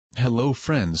Hello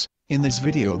friends, in this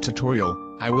video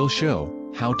tutorial, I will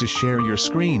show how to share your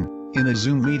screen in a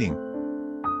Zoom meeting.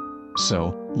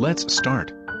 So, let's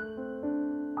start.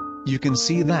 You can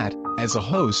see that, as a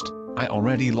host, I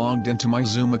already logged into my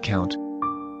Zoom account.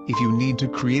 If you need to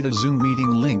create a Zoom meeting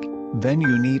link, then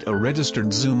you need a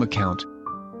registered Zoom account.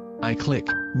 I click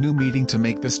New Meeting to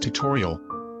make this tutorial.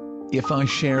 If I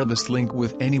share this link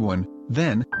with anyone,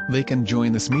 then they can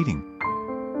join this meeting.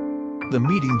 The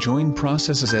meeting join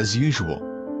process is as usual.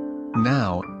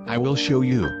 Now, I will show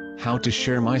you how to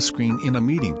share my screen in a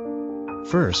meeting.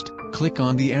 First, click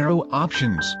on the arrow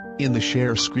options in the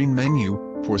Share Screen menu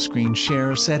for screen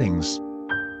share settings.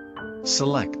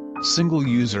 Select Single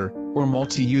User or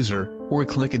Multi-User, or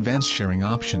click Advanced Sharing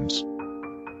Options.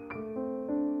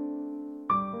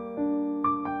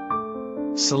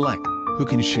 Select Who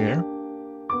can share?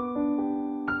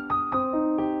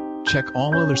 Check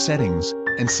all other settings,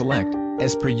 and select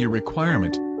as per your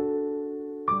requirement.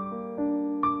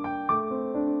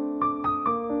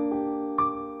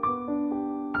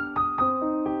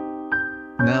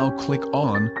 Now click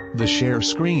on the Share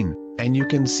Screen, and you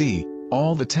can see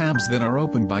all the tabs that are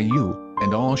opened by you,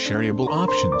 and all shareable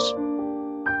options.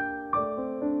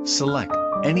 Select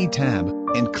any tab,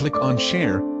 and click on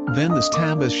Share, then this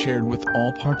tab is shared with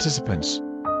all participants.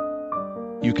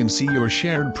 You can see your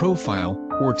shared profile,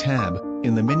 or tab,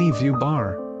 in the mini view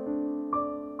bar.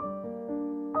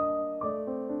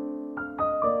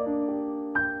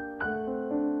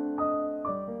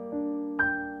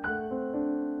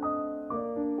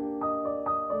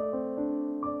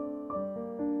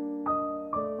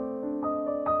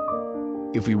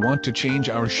 If we want to change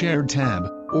our shared tab,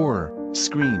 or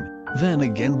screen, then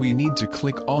again we need to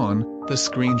click on the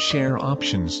Screen Share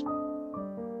options.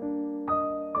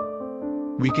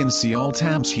 We can see all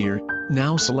tabs here.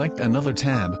 Now select another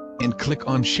tab, and click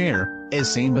on Share,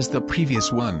 as same as the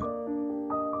previous one.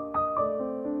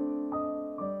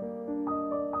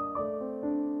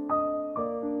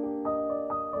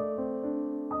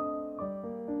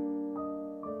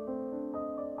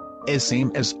 As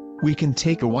same as, we can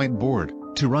take a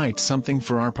whiteboard to write something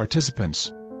for our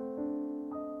participants.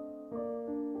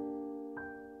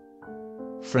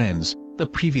 Friends, the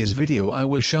previous video I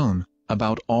was shown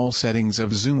about all settings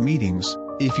of Zoom meetings.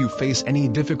 If you face any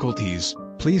difficulties,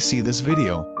 please see this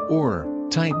video, or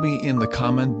type me in the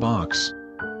comment box.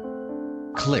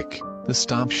 Click the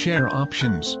Stop Share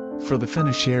options for the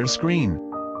Finish Share screen.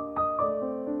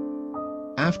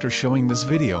 After showing this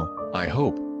video, I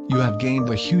hope you have gained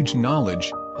a huge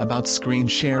knowledge about screen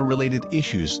share related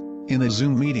issues in a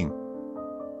Zoom meeting.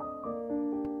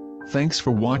 Thanks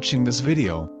for watching this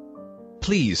video.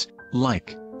 Please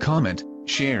like, comment,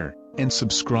 share, and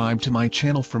subscribe to my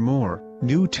channel for more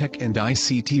new tech and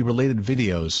ICT related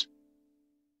videos.